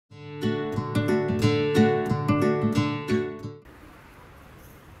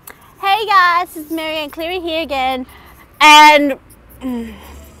guys, it's Marianne Cleary here again, and can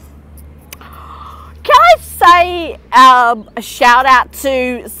I say a shout out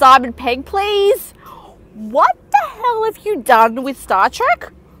to Simon Pegg, please? What the hell have you done with Star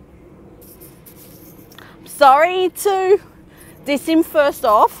Trek? Sorry to diss him first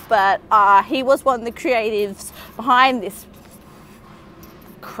off, but he was one of the creatives behind this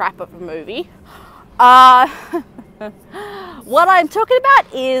crap of a movie. What I'm talking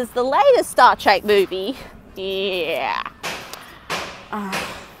about is the latest Star Trek movie. Yeah.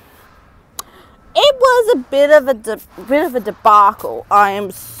 It was a bit of a debacle. I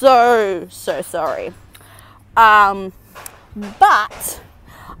am so sorry. But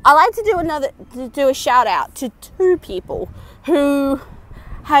I like to do a shout out to two people who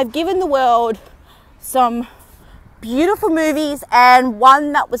have given the world some beautiful movies and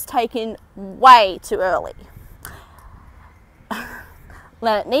one that was taken way too early.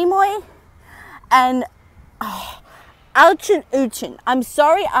 Leonard Nimoy and Achin Uchin. I'm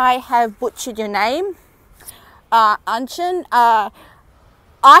sorry I have butchered your name, Achin. I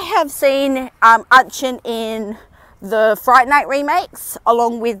have seen Achin in the Fright Night remakes,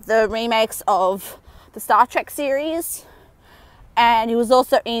 along with the remakes of the Star Trek series, and he was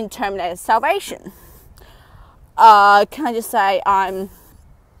also in Terminator Salvation. Can I just say I'm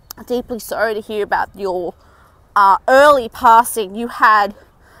deeply sorry to hear about your early passing. You had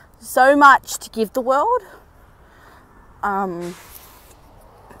so much to give the world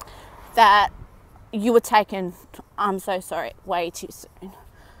that you were taken, I'm so sorry, way too soon.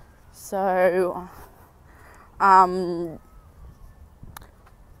 So and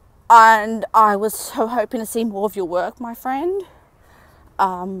I was so hoping to see more of your work, my friend,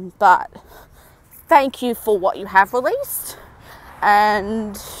 but thank you for what you have released,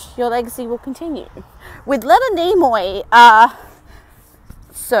 and your legacy will continue. With Leonard Nimoy,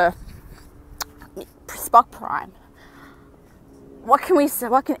 Sir Spock Prime, what can we say?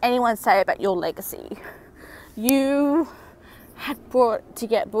 What can anyone say about your legacy? You had brought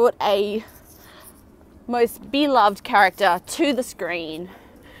a most beloved character to the screen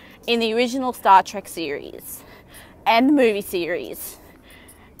in the original Star Trek series and the movie series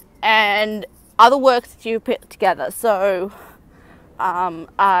and other works that you put together. So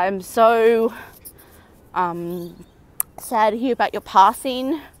I'm so sad to hear about your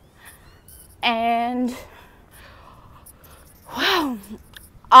passing, and well,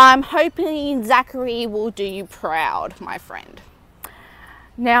 I'm hoping Zachary will do you proud, my friend.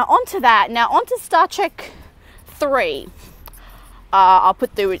 Now onto Star Trek 3. I'll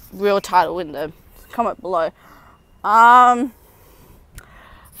put the real title in the comment below.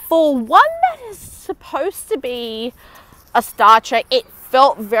 For one that is supposed to be a Star Trek, it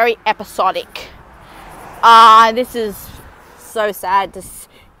felt very episodic. This is so sad to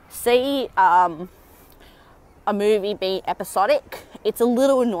see a movie be episodic. It's a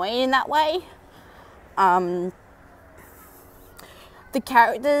little annoying in that way. The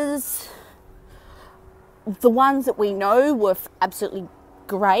characters, the ones that we know, were absolutely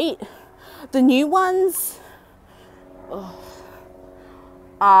great. The new ones were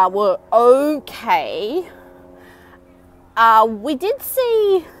okay. We did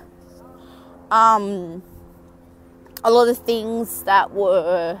see a lot of things that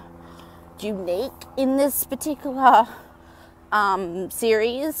were unique in this particular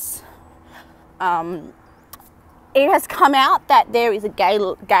series. It has come out that there is a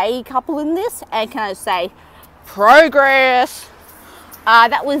gay couple in this, and can I say, progress.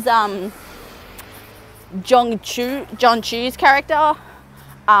 That was John Chu's character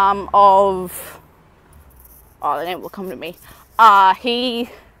of, the name will come to me. He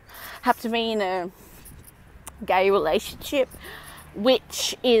happened to be in a gay relationship,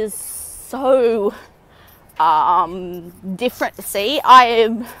 which is so different to see.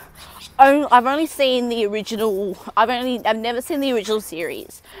 I've only seen the original. I've never seen the original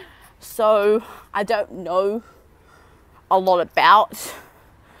series, so I don't know a lot about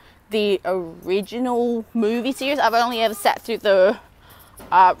the original movie series. I've only ever sat through the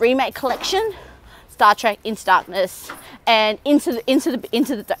remake collection, Star Trek Into Darkness, and Into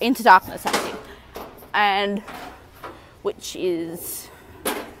Darkness, I think, and which is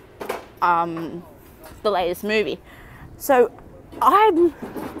the latest movie. So I've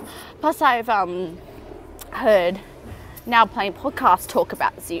heard Now Playing podcasts talk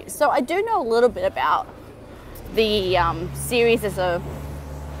about the series, so I do know a little bit about the series as a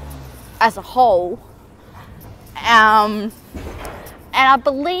whole, and I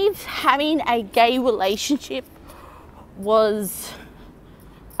believe having a gay relationship was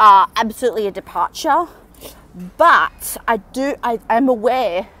absolutely a departure, but I am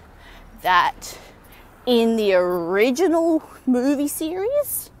aware that in the original movie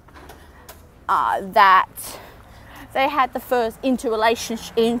series, that they had the first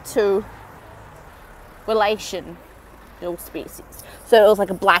interrelational species. So it was like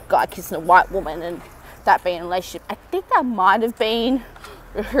a black guy kissing a white woman, and that being a relationship. I think that might have been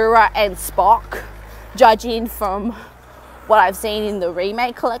Uhura and Spock, judging from what I've seen in the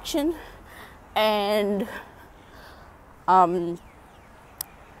remake collection. And I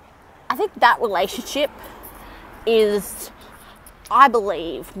think that relationship is, I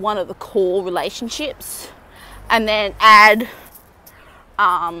believe, one of the core relationships. And then add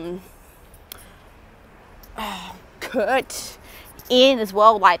Kurt in as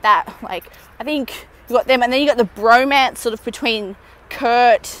well, like that. Like, I think you got them, and then you got the bromance sort of between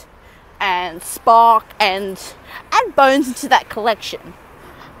Kurt and Spock, and add Bones into that collection.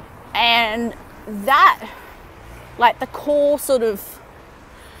 And that, like, the core sort of,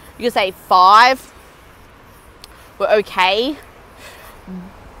 you could say 5 were okay.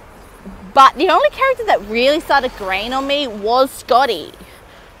 But the only character that really started graying on me was Scotty.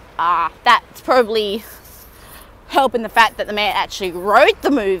 That's probably helping the fact that the man actually wrote the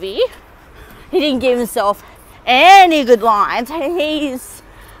movie. He didn't give himself any good lines. He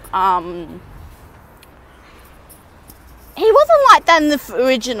wasn't like that in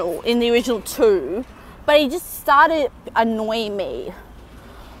the original 2, but he just started annoying me.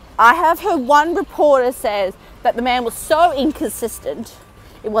 I have heard one reporter says that the man was so inconsistent,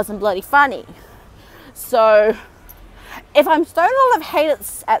 it wasn't bloody funny. So if I'm throwing a lot of hate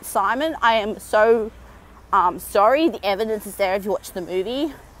at Simon, I am so sorry. The evidence is there if you watch the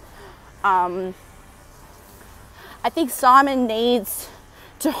movie. I think Simon needs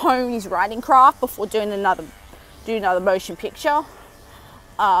to hone his writing craft before doing another motion picture.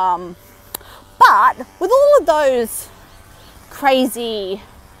 But with all of those craziness,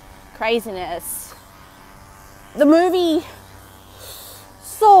 the movie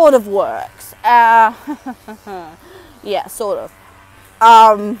sort of works. Yeah, sort of.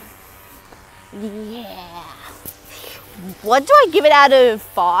 Yeah. What do I give it out of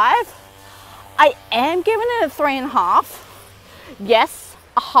 5? I am giving it a 3.5. Yes,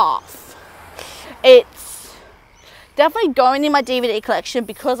 a half. It's definitely going in my DVD collection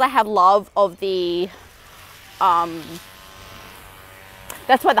because I have love of the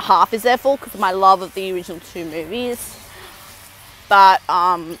that's why the half is there for, because of my love of the original 2 movies. But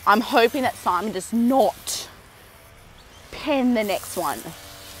I'm hoping that Simon does not pen the next one.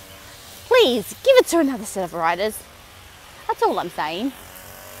 Please give it to another set of writers. That's all I'm saying.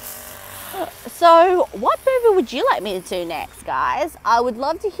 So what movie would you like me to do next, guys? I would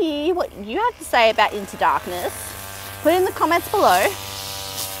love to hear what you have to say about Into Darkness. Put it in the comments below.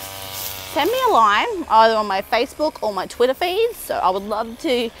 Send me a line either on my Facebook or my Twitter feeds. So I would love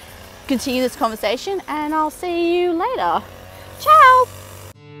to continue this conversation, and I'll see you later. Ciao!